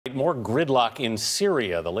more gridlock in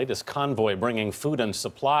Syria. The latest convoy bringing food and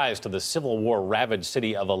supplies to the civil war-ravaged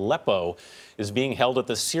city of Aleppo is being held at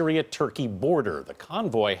the Syria-Turkey border. The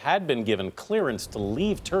convoy had been given clearance to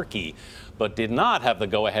leave Turkey, but did not have the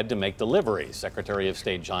go-ahead to make deliveries. Secretary of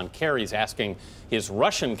State John Kerry is asking his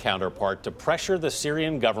Russian counterpart to pressure the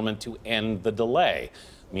Syrian government to end the delay.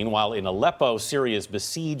 Meanwhile, in Aleppo, Syria's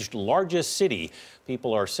besieged largest city,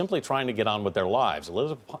 people are simply trying to get on with their lives.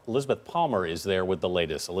 Elizabeth Palmer is there with the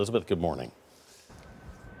latest. Elizabeth, good morning.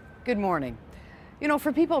 Good morning. You know,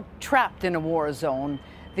 for people trapped in a war zone,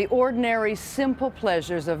 the ordinary, simple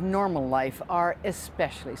pleasures of normal life are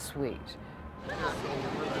especially sweet.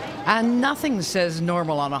 And nothing says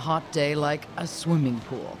normal on a hot day like a swimming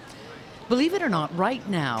pool. Believe it or not, right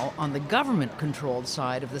now, on the government-controlled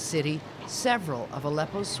side of the city, several of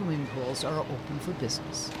Aleppo's swimming pools are open for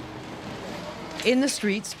business. In the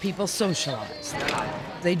streets, people socialize.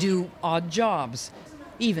 They do odd jobs,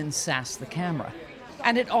 even sass the camera.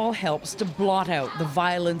 And it all helps to blot out the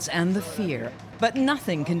violence and the fear. But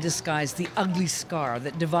nothing can disguise the ugly scar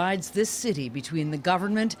that divides this city between the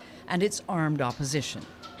government and its armed opposition.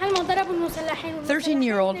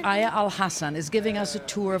 13-year-old Aya Al-Hassan is giving us a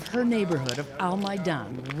tour of her neighborhood of Al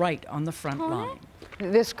Maidan, right on the front line.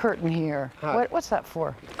 This curtain here, what's that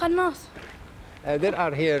for? There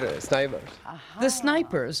are here snipers. The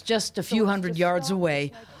snipers, just a few hundred yards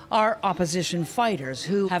away, are opposition fighters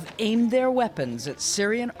who have aimed their weapons at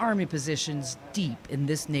Syrian army positions deep in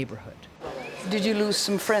this neighborhood. Did you lose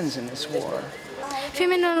some friends in this war?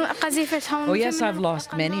 Oh yes, I've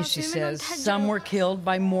lost many, she says. Some were killed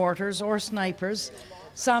by mortars or snipers.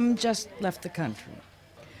 Some just left the country.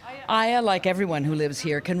 Aya, like everyone who lives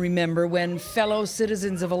here, can remember when fellow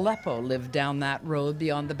citizens of Aleppo lived down that road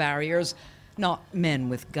beyond the barriers, not men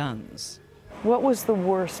with guns. What was the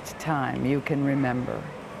worst time you can remember?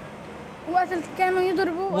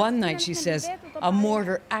 One night, she says, a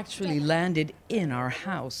mortar actually landed in our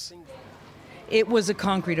house. It was a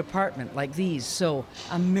concrete apartment like these, so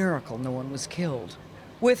a miracle no one was killed.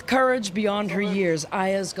 With courage beyond her years,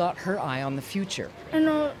 Aya's got her eye on the future.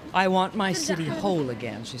 I want my city whole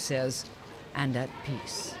again, she says, and at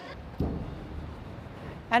peace.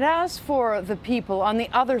 And as for the people on the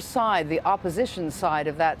other side, the opposition side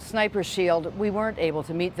of that sniper shield, we weren't able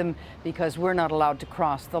to meet them because we're not allowed to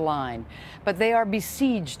cross the line. But they are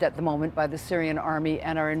besieged at the moment by the Syrian army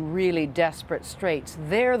and are in really desperate straits.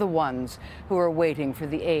 They're the ones who are waiting for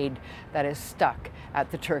the aid that is stuck at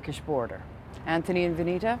the Turkish border. Anthony and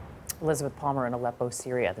Vanita? Elizabeth Palmer in Aleppo,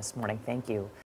 Syria this morning. Thank you.